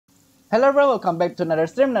Hello everyone, welcome back to another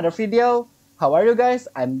stream, another video. How are you guys?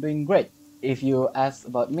 I'm doing great. If you ask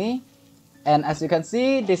about me, and as you can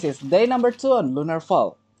see, this is day number 2 on Lunar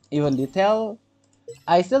Fall. Even detail,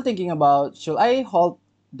 I still thinking about should I hold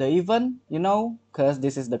the event, cause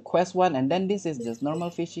this is the quest one and then this is just normal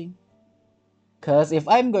fishing. Cause if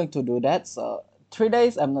I'm going to do that, so 3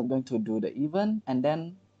 days I'm not going to do the event, and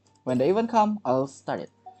then when the event come, I'll start it.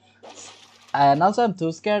 And also I'm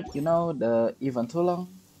too scared, the event too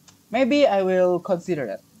long. Maybe I will consider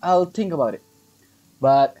that. I'll think about it.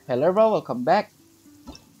 But hello bro, welcome back.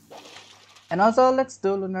 And also let's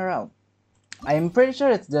do Lunar round. I'm pretty sure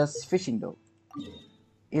it's just fishing though.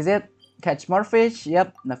 Is it catch more fish?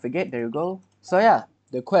 Yep, navigate, there you go. So yeah,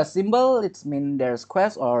 the quest symbol, it's mean there's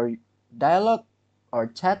quest or dialogue or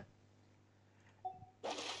chat.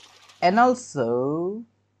 And also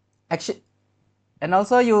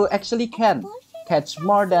you actually can catch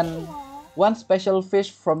more than one special fish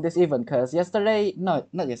from this event, cause yesterday, no,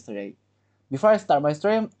 not yesterday. Before I start my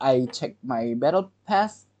stream, I checked my battle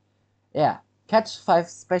pass. Yeah, catch 5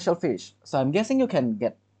 special fish. So I'm guessing you can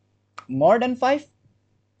get more than 5,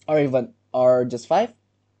 or just 5.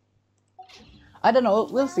 I don't know.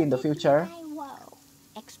 We'll see in the future.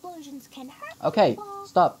 Okay,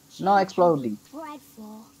 stop. No exploding.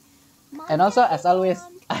 And also, as always,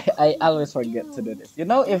 I always forget to do this.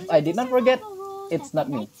 If I did not forget, it's not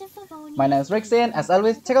me. My name is Richzyn. As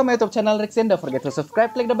always, check out my YouTube channel Richzyn. Don't forget to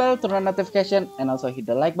subscribe, click the bell, turn on notification, and also hit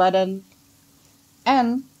the like button.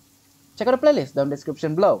 And check out the playlist down in the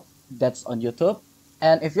description below. That's on YouTube.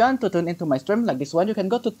 And if you want to tune into my stream like this one, you can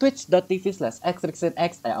go to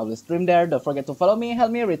twitch.tv/xrichzynx. I always stream there. Don't forget to follow me,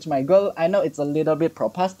 help me reach my goal. I know it's a little bit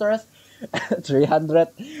preposterous. 300.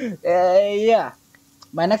 Yeah.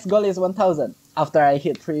 My next goal is 1000 after I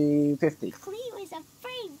hit 350. Cleo is a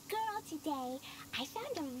brave girl today. I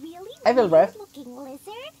found a really brave looking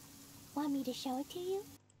lizard. Want me to show it to you?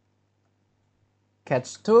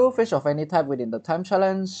 Catch 2 fish of any type within the time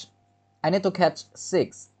challenge. I need to catch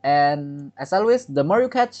 6. And as always, the more you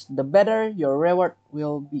catch, the better your reward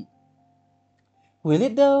will be. Will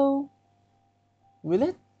it though? Will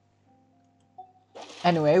it?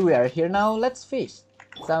 Anyway, we are here now. Let's fish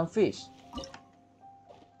some fish.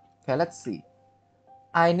 Okay, let's see.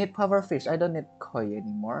 I need power fish. I don't need koi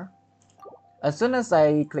anymore. As soon as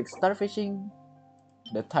I click start fishing,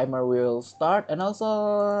 the timer will start. And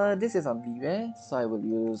also, this is on Vive, so I will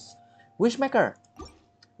use Wishmaker.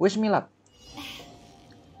 Wish me luck.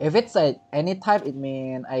 If it's any type, it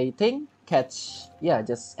means I think catch, yeah,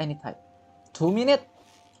 just any type. 2 minutes?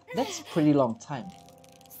 That's pretty long time.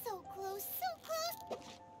 So close, so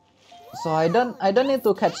close. So I don't need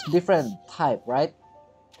to catch different type, right?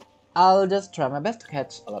 I'll just try my best to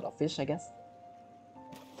catch a lot of fish, I guess.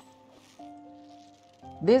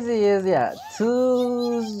 This is, yeah,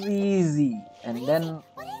 too easy. And then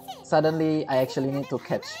suddenly I actually need to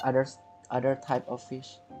catch other type of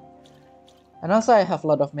fish. And also I have a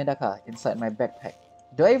lot of medaka inside my backpack.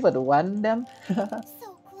 Do I even want them?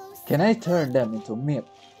 Can I turn them into meat?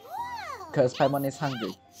 Cause Paimon is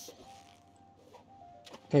hungry.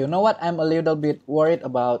 Okay, you know what? I'm a little bit worried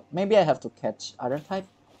about. Maybe I have to catch other type.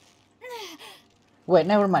 Wait,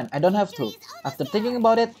 never mind. I don't have to. After thinking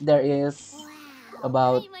about it, there is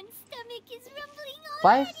about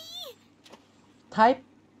 5 type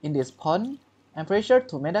in this pond. I'm pretty sure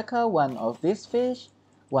 2 medaka, 1 of this fish,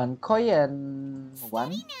 1 koi, and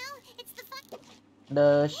 1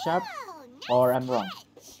 the sharp, or I'm wrong.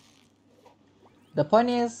 The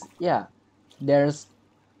point is, yeah, there's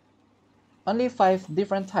only 5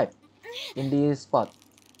 different type in this spot.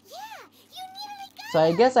 So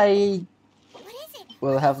I guess I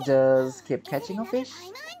will have just keep catching a fish.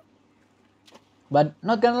 But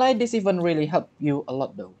not gonna lie, this even really help you a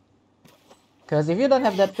lot though. Cause if you don't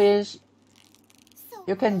have that fish,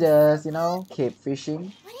 you can just, keep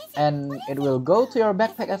fishing and it will go to your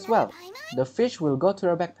backpack as well. The fish will go to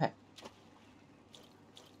your backpack.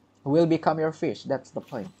 Will become your fish, that's the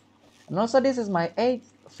point. And also this is my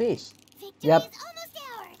 8th fish. Yep.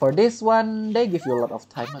 For this one, they give you a lot of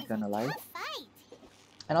time, not gonna lie.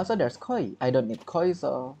 And also there's koi. I don't need koi,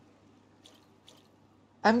 so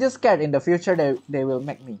I'm just scared in the future they will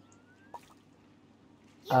make me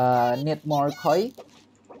need more koi.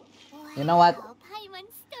 You know what?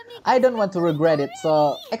 I don't want to regret it,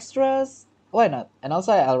 so extras, why not? And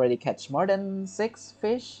also I already catch more than 6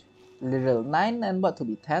 fish, little 9 and about to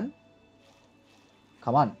be 10.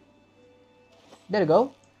 Come on. There you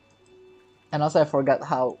go. And also I forgot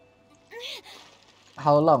how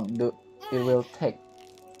long it will take.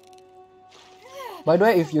 By the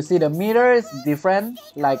way, if you see the meter is different,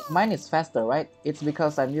 like mine is faster, right? It's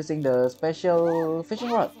because I'm using the special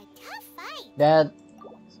fishing rod that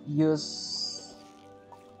use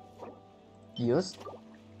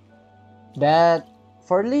that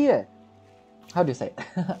for Leah. How do you say it?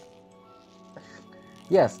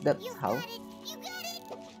 Yes, that's how.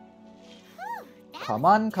 Come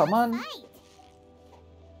on, come on.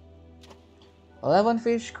 11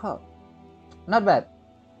 fish caught. Not bad.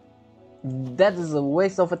 That is a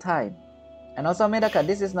waste of a time. And also, Medaka,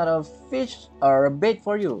 this is not a fish or a bait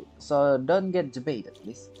for you, so don't get debated,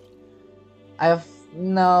 please.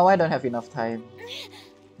 No, I don't have enough time.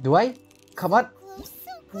 Do I? Come on.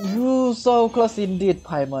 You so close indeed,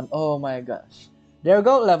 Paimon. Oh my gosh. There you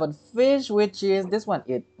go, 11 fish, which is this one.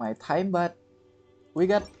 It my time, but we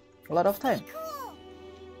got a lot of time.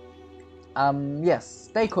 Yes,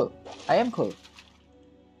 stay cool. I am cool.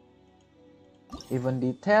 Even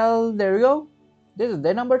detail, there you go. This is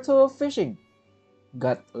day number 2 of fishing.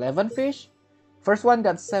 Got 11 fish. First one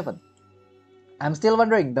got 7. I'm still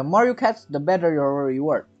wondering, the more you catch, the better your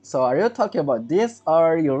reward. So are you talking about this,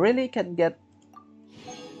 or you really can get...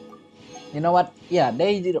 You know what? Yeah,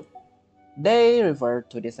 they refer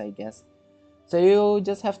to this, I guess. So you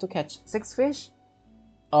just have to catch 6 fish.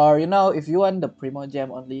 Or you know, if you want the Primo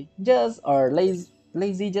Gem only,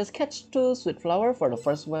 lazy, just catch 2 sweet flower for the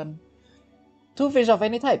first one. 2 fish of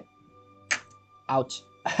any type. Ouch.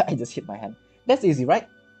 I just hit my hand. That's easy, right?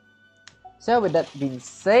 So with that being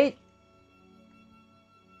said,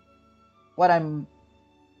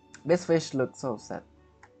 this fish looks so sad.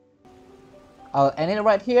 I'll end it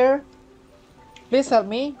right here. Please help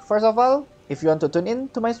me. First of all, if you want to tune in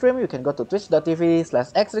to my stream, you can go to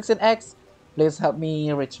twitch.tv/xRichzynx. Please help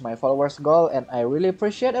me reach my followers goal, and I really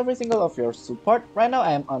appreciate every single of your support. Right now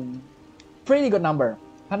I am on pretty good number,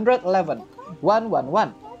 111,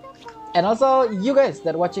 111. And also you guys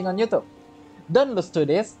that are watching on YouTube, don't lose to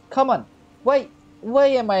this. Come on. Why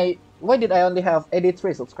did I only have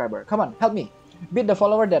 83 subscribers? Come on, help me beat the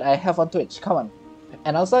follower that I have on Twitch. Come on.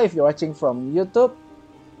 And also if you're watching from YouTube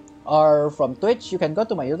or from Twitch, you can go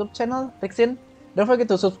to my YouTube channel, Richzyn. Don't forget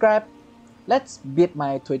to subscribe. Let's beat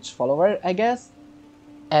my Twitch follower, I guess.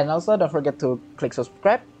 And also don't forget to click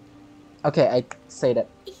subscribe. Okay, I say that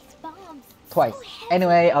twice.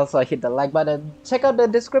 Anyway, also hit the like button. Check out the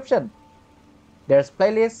description. There's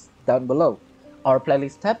playlist down below, or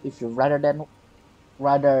playlist tab if you rather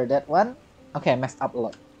that one. Okay, I messed up a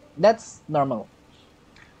lot. That's normal.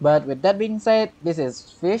 But with that being said, this is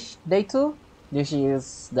fish day 2. This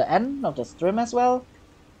is the end of the stream as well,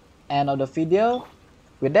 end of the video.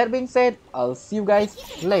 With that being said, I'll see you guys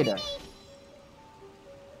later.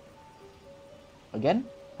 Again,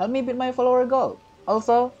 help me beat my follower goal.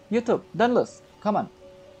 Also, YouTube, don't lose. Come on.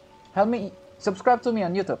 Help me subscribe to me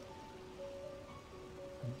on YouTube.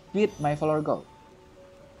 Beat my follower goal.